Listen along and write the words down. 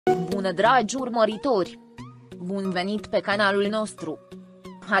Bună dragi urmăritori! Bun venit pe canalul nostru!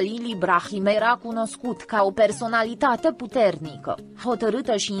 Halil İbrahim era cunoscut ca o personalitate puternică,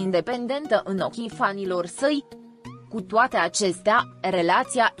 hotărâtă și independentă în ochii fanilor săi. Cu toate acestea,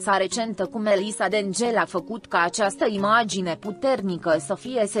 relația sa recentă cu Melisa Döngel a făcut ca această imagine puternică să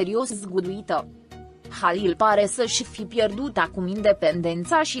fie serios zguduită. Halil pare să-și fi pierdut acum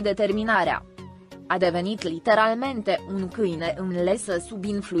independența și determinarea. A devenit literalmente un câine înlesă sub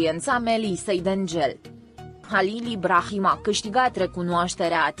influența Melisei Döngel. Halil İbrahim a câștigat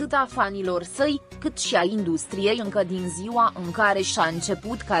recunoașterea atât a fanilor săi, cât și a industriei încă din ziua în care și-a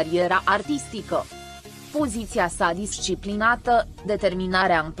început cariera artistică. Poziția sa disciplinată,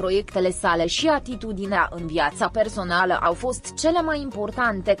 determinarea în proiectele sale și atitudinea în viața personală au fost cele mai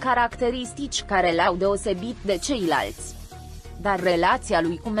importante caracteristici care l-au deosebit de ceilalți. Dar relația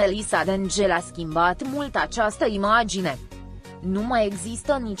lui cu Melisa Döngel a schimbat mult această imagine. Nu mai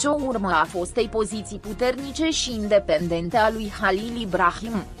există nicio urmă a fostei poziții puternice și independente a lui Halil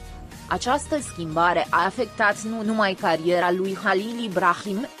İbrahim. Această schimbare a afectat nu numai cariera lui Halil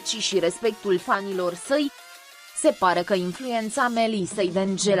İbrahim, ci și respectul fanilor săi. Se pare că influența Melisei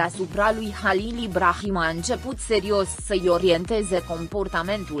Döngel asupra lui Halil İbrahim a început serios să-i orienteze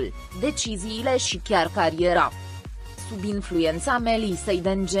comportamentul, deciziile și chiar cariera. Sub influența Melisei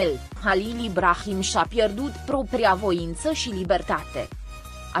Döngel, Halil İbrahim și-a pierdut propria voință și libertate.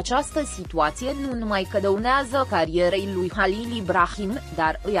 Această situație nu numai că dăunează carierei lui Halil İbrahim,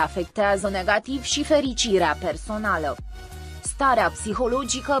 dar îi afectează negativ și fericirea personală. Starea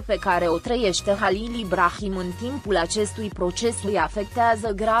psihologică pe care o trăiește Halil İbrahim în timpul acestui proces îi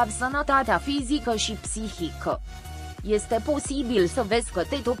afectează grav sănătatea fizică și psihică. Este posibil să vezi că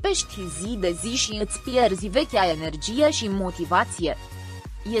te topești zi de zi și îți pierzi vechea energie și motivație.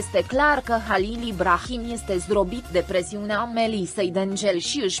 Este clar că Halil İbrahim este zdrobit de presiunea Melisei Döngel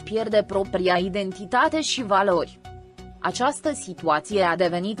și își pierde propria identitate și valori. Această situație a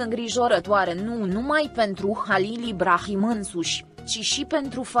devenit îngrijorătoare nu numai pentru Halil İbrahim însuși, ci și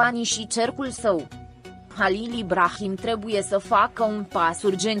pentru fanii și cercul său. Halil İbrahim trebuie să facă un pas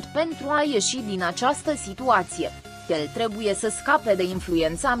urgent pentru a ieși din această situație. El trebuie să scape de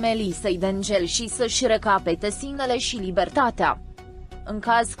influența Melisei Döngel și să-și recapete sinele și libertatea. În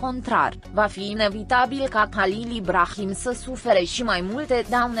caz contrar, va fi inevitabil ca Halil İbrahim să sufere și mai multe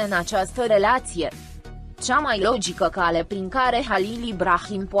daune în această relație. Cea mai logică cale prin care Halil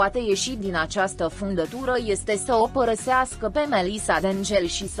İbrahim poate ieși din această fundătură este să o părăsească pe Melisa Döngel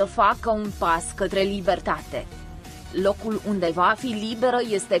și să facă un pas către libertate. Locul unde va fi liberă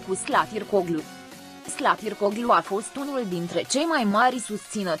este cu Kırıklı. Kırıklı a fost unul dintre cei mai mari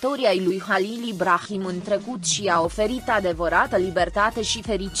susținători ai lui Halil İbrahim în trecut și a oferit adevărată libertate și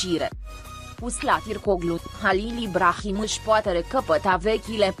fericire. Cu Kırıklı, Halil İbrahim își poate recăpăta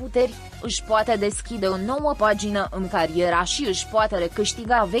vechile puteri, își poate deschide o nouă pagină în cariera și își poate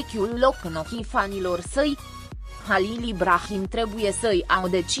recâștiga vechiul loc în ochii fanilor săi. Halil İbrahim trebuie să ia o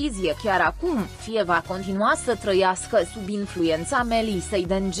decizie chiar acum, fie va continua să trăiască sub influența Melisei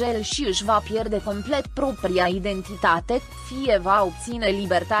Döngel și își va pierde complet propria identitate, fie va obține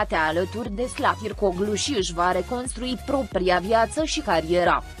libertatea alături de Kırıklı și își va reconstrui propria viață și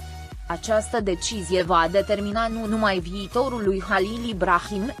cariera. Această decizie va determina nu numai viitorul lui Halil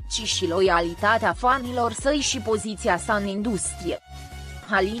İbrahim, ci și loialitatea fanilor săi și poziția sa în industrie.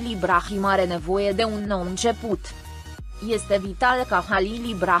 Halil İbrahim are nevoie de un nou început. Este vital ca Halil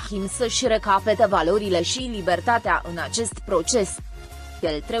İbrahim să-și recapete valorile și libertatea în acest proces.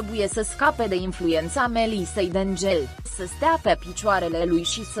 El trebuie să scape de influența Melisei Döngel, să stea pe picioarele lui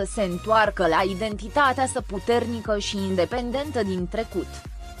și să se întoarcă la identitatea sa puternică și independentă din trecut.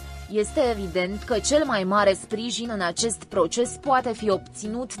 Este evident că cel mai mare sprijin în acest proces poate fi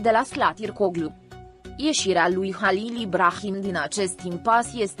obținut de la Kırıklı. Ieșirea lui Halil İbrahim din acest impas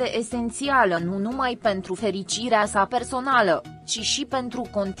este esențială nu numai pentru fericirea sa personală, ci și pentru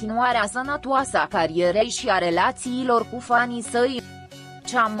continuarea sănătoasă a carierei și a relațiilor cu fanii săi.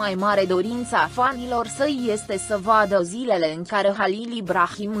 Cea mai mare dorință a fanilor săi este să vadă zilele în care Halil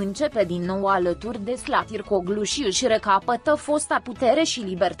İbrahim începe din nou alături de Kırıklı și își recapătă fosta putere și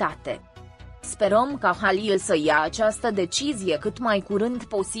libertate. Sperăm ca Halil să ia această decizie cât mai curând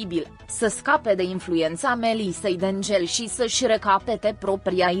posibil, să scape de influența Melisei Döngel și să-și recapete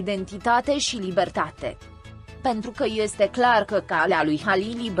propria identitate și libertate. Pentru că este clar că calea lui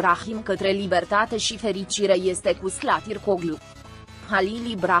Halil İbrahim către libertate și fericire este cu Kırıklı.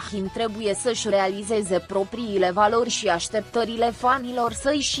 Halil İbrahim trebuie să-și realizeze propriile valori și așteptările fanilor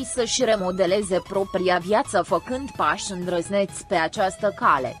săi și să-și remodeleze propria viață făcând pași îndrăzneți pe această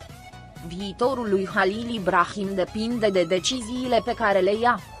cale. Viitorul lui Halil İbrahim depinde de deciziile pe care le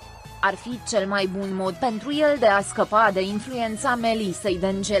ia. ar fi cel mai bun mod pentru el de a scăpa de influența Melisei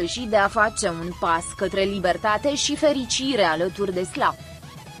Döngel și de a face un pas către libertate și fericire alături de Slav.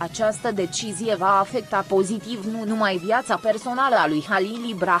 Această decizie va afecta pozitiv nu numai viața personală a lui Halil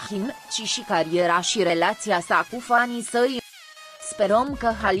İbrahim, ci și cariera și relația sa cu fanii săi. Sperăm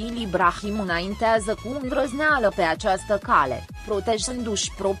că Halil İbrahim înaintează cu îndrăzneală pe această cale,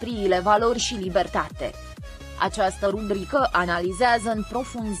 protejându-și propriile valori și libertate. Această rubrică analizează în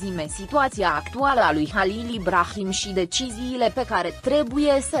profunzime situația actuală a lui Halil İbrahim și deciziile pe care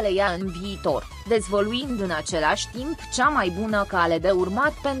trebuie să le ia în viitor, dezvăluind în același timp cea mai bună cale de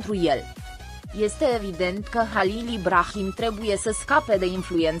urmat pentru el. Este evident că Halil İbrahim trebuie să scape de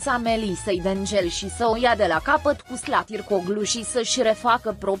influența Melisei Döngel și să o ia de la capăt cu Slatircoglu și să-și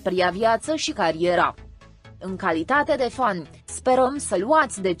refacă propria viață și cariera. În calitate de fan, sperăm să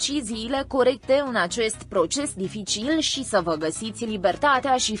luați deciziile corecte în acest proces dificil și să vă găsiți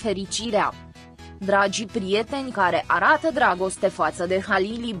libertatea și fericirea. Dragii prieteni care arată dragoste față de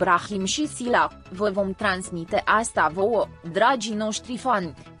Halil İbrahim și Sila, vă vom transmite asta vouă, dragii noștri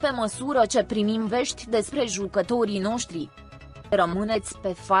fani, pe măsură ce primim vești despre jucătorii noștri. Rămâneți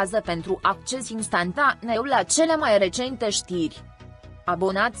pe fază pentru acces instantaneu la cele mai recente știri.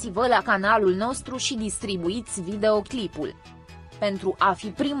 Abonați-vă la canalul nostru și distribuiți videoclipul. Pentru a fi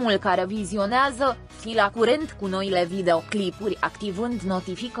primul care vizionează, fi la curent cu noile videoclipuri activând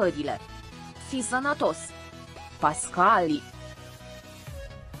notificările. Fi sănătos! Pascali